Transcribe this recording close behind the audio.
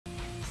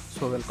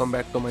So welcome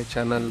back to my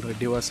channel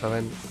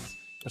Reddiva7.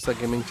 It's a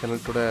gaming channel.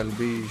 Today I'll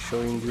be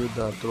showing you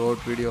the throughout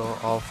video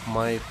of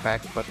my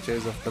pack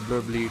purchase of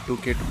WWE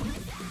 2K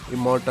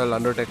Immortal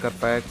Undertaker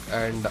pack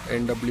and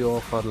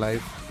NWO for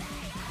life.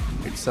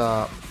 It's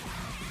a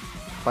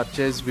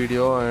purchase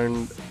video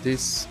and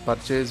this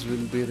purchase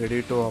will be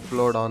ready to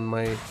upload on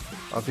my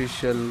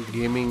official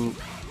gaming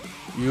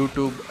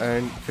YouTube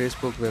and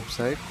Facebook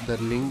website. The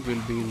link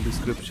will be in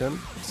description.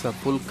 It's a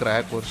full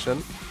crack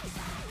version.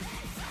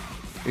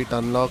 It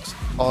unlocks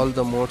all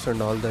the modes and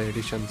all the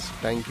editions.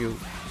 Thank you.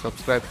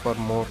 Subscribe for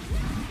more.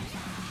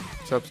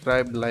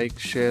 Subscribe, like,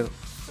 share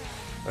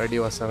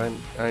Reddiva7,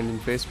 and in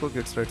Facebook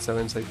it's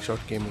Red7 Side Shot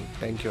Gaming.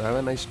 Thank you. Have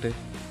a nice day.